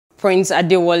Prince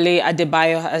Adewole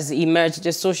Adebayo has emerged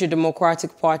the Social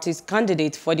Democratic Party's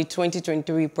candidate for the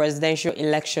 2023 presidential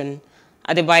election.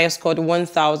 Adebayo scored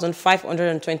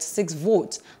 1,526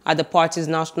 votes at the party's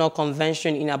national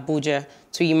convention in Abuja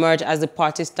to emerge as the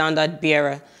party's standard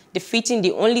bearer, defeating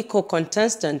the only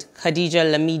co-contestant,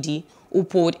 Khadija Lamidi, who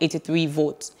polled 83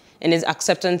 votes. In his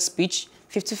acceptance speech,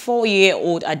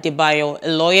 54-year-old Adebayo, a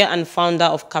lawyer and founder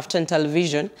of Kaftan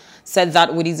Television, said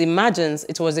that with his emergence,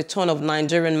 it was the turn of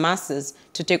Nigerian masses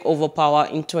to take over power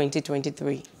in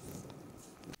 2023.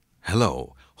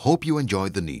 Hello, hope you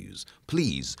enjoyed the news.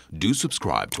 Please do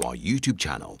subscribe to our YouTube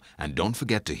channel and don't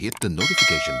forget to hit the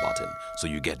notification button so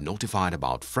you get notified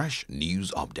about fresh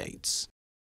news updates.